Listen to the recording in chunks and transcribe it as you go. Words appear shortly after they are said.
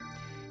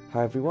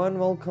Hi everyone,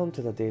 welcome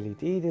to the Daily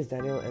D. This is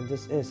Daniel and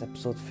this is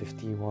episode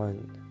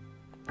 51.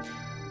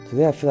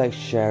 Today I feel like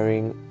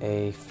sharing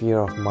a fear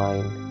of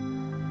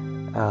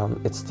mine.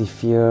 It's the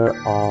fear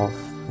of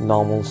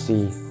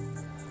normalcy.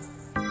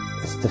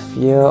 It's the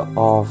fear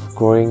of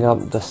growing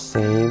up the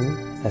same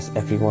as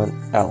everyone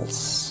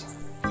else.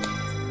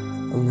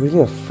 I'm really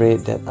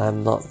afraid that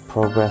I'm not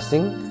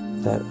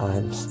progressing, that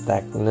I'm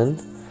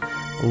stagnant.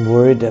 I'm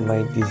worried that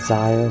my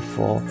desire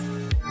for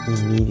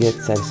immediate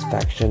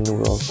satisfaction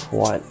will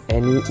thwart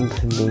any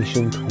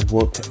inclination to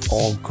work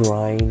or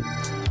grind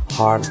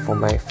hard for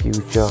my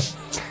future.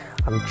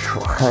 I'm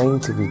trying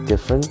to be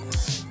different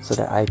so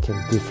that I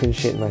can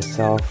differentiate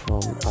myself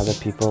from other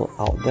people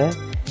out there.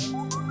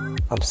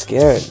 I'm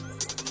scared.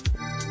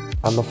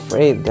 I'm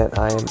afraid that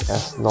I am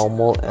as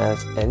normal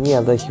as any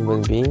other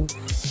human being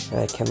and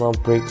I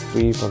cannot break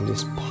free from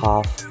this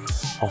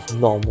path of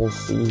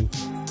normalcy.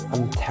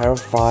 I'm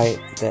terrified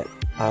that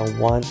I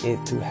want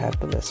it to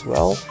happen as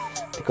well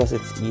because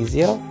it's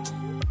easier.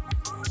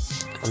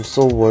 I'm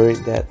so worried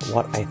that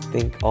what I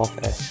think of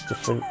as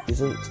different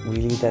isn't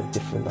really that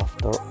different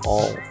after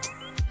all.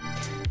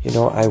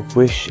 I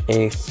wish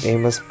a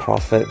famous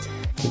prophet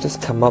could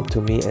just come up to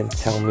me and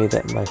tell me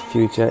that my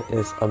future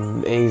is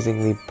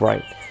amazingly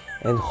bright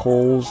and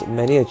holds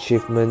many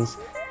achievements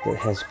that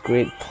has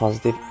great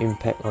positive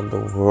impact on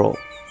the world.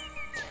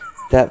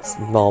 That's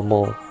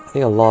normal. I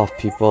think a lot of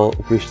people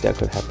wish that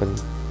could happen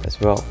as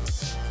well.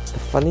 The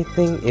funny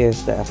thing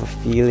is that I have a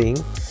feeling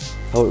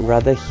I would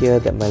rather hear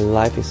that my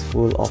life is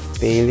full of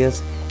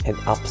failures and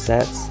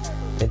upsets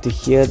than to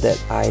hear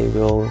that I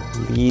will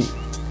lead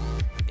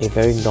a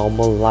very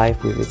normal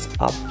life with its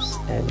ups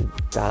and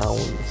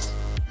downs.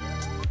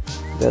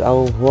 That I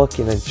will work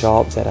in a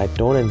job that I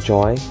don't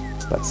enjoy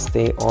but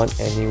stay on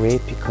anyway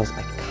because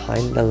I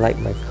kinda like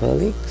my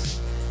colleagues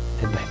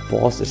and my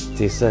boss is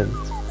decent.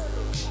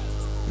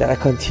 That I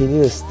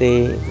continue to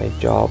stay in my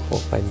job for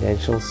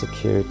financial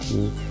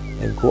security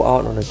and go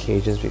out on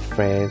occasions with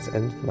friends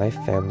and my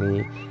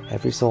family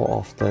every so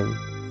often.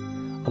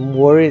 I'm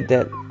worried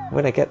that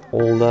when I get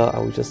older, I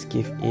will just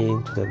give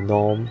in to the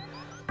norm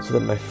so that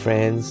my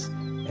friends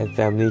and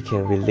family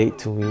can relate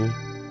to me.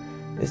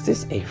 Is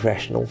this a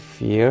rational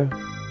fear?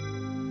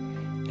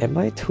 Am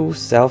I too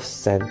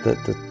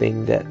self-centered to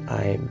think that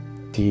I'm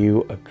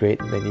due a great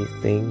many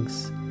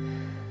things?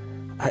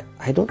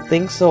 I don't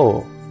think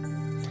so.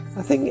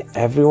 I think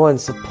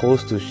everyone's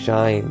supposed to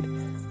shine.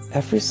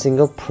 Every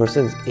single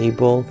person is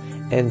able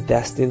and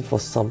destined for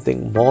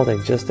something more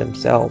than just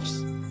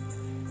themselves.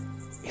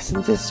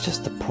 Isn't this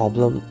just a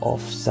problem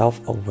of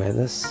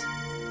self-awareness?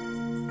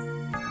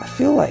 I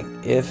feel like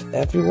if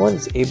everyone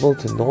is able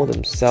to know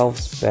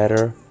themselves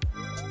better,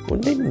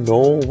 wouldn't they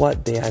know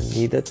what they are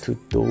needed to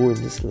do in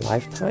this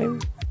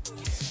lifetime?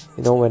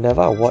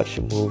 Whenever I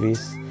watch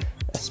movies,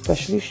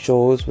 especially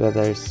shows where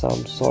there is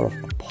some sort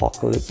of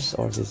apocalypse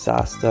or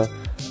disaster,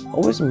 I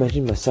always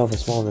imagine myself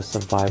as one of the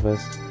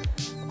survivors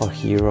or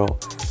hero.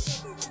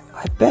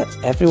 I bet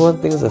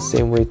everyone thinks the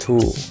same way too.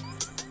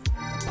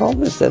 The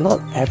problem is that not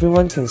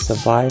everyone can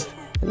survive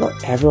and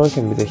not everyone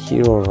can be the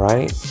hero,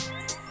 right?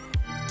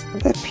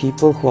 Aren't there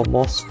people who are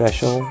more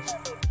special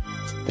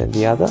than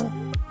the other?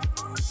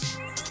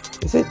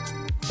 Is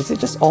it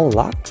just all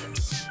luck?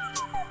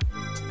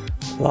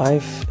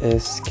 Life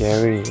is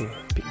scary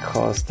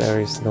because there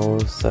is no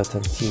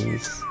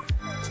certainties.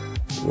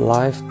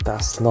 Life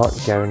does not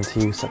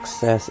guarantee you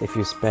success if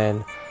you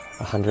spend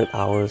 100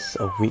 hours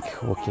a week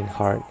working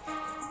hard.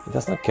 It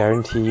does not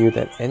guarantee you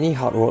that any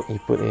hard work you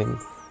put in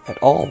at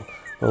all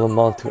will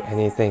amount to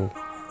anything.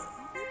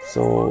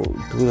 So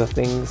do the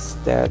things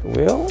that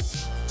will.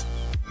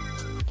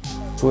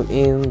 Put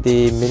in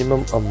the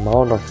minimum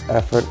amount of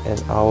effort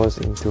and hours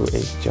into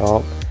a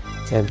job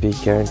and be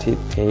guaranteed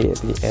pay at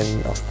the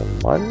end of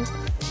the month.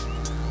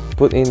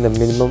 Put in the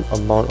minimum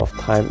amount of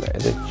time at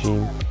the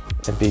gym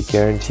and be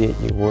guaranteed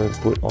you won't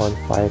put on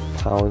 5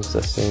 pounds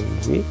the same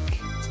week.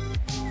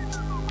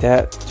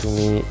 That to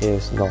me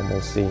is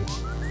normalcy.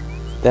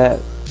 That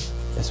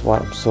is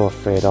what I'm so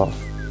afraid of.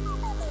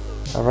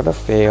 I'd rather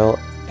fail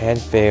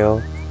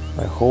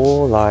my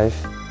whole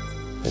life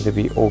than to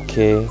be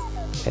okay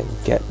and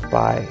get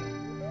by.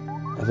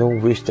 I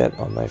don't wish that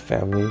on my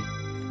family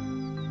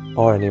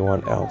or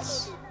anyone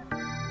else.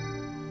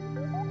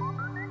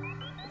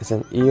 It's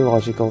an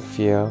illogical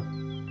fear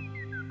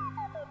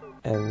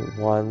and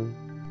one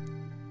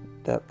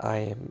that I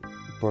am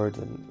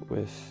burdened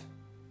with.